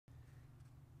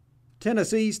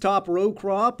Tennessee's top row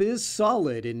crop is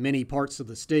solid in many parts of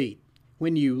the state.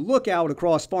 When you look out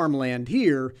across farmland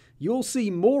here, you'll see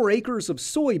more acres of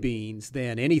soybeans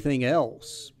than anything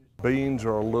else. Beans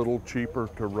are a little cheaper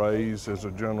to raise as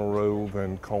a general rule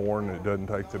than corn. It doesn't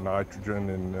take the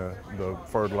nitrogen and the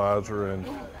fertilizer, and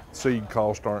seed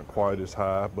costs aren't quite as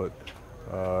high, but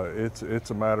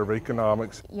it's a matter of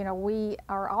economics. You know, we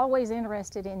are always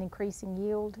interested in increasing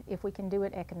yield if we can do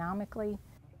it economically.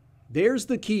 There's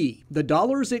the key, the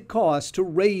dollars it costs to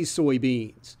raise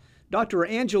soybeans. Dr.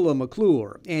 Angela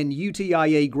McClure and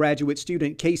UTIA graduate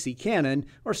student Casey Cannon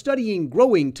are studying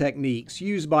growing techniques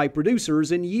used by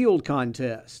producers in yield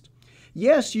contests.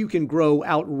 Yes, you can grow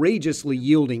outrageously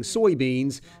yielding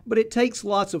soybeans, but it takes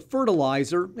lots of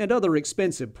fertilizer and other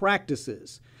expensive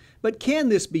practices. But can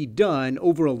this be done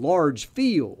over a large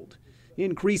field?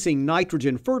 Increasing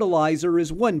nitrogen fertilizer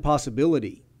is one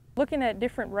possibility. Looking at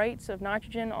different rates of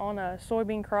nitrogen on a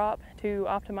soybean crop to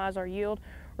optimize our yield,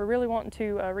 we're really wanting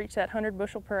to reach that 100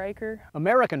 bushel per acre.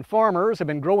 American farmers have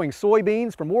been growing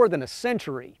soybeans for more than a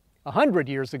century. 100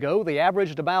 years ago, they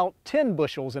averaged about 10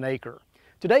 bushels an acre.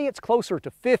 Today, it's closer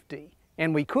to 50,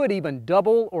 and we could even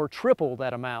double or triple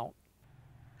that amount.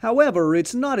 However,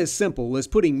 it's not as simple as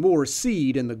putting more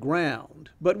seed in the ground,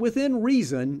 but within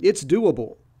reason, it's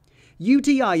doable.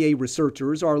 UTIA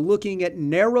researchers are looking at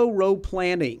narrow row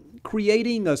planting,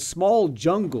 creating a small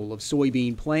jungle of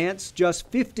soybean plants just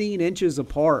 15 inches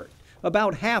apart,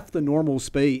 about half the normal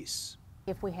space.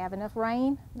 If we have enough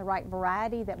rain, the right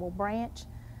variety that will branch,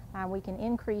 we can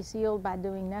increase yield by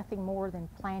doing nothing more than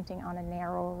planting on a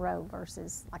narrow row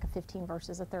versus like a 15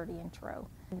 versus a 30-inch row.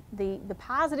 The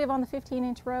positive on the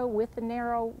 15-inch row with the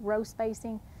narrow row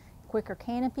spacing, quicker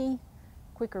canopy,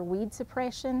 quicker weed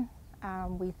suppression.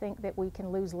 We think that we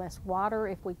can lose less water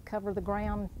if we cover the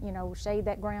ground, shade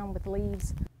that ground with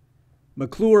leaves.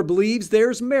 McClure believes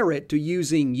there's merit to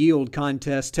using yield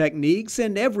contest techniques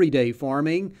in everyday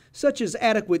farming, such as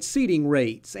adequate seeding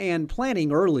rates and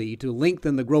planting early to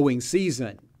lengthen the growing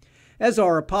season. As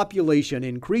our population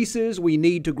increases, we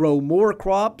need to grow more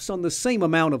crops on the same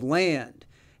amount of land,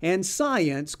 and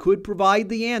science could provide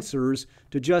the answers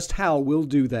to just how we'll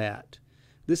do that.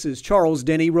 This is Charles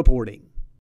Denny reporting.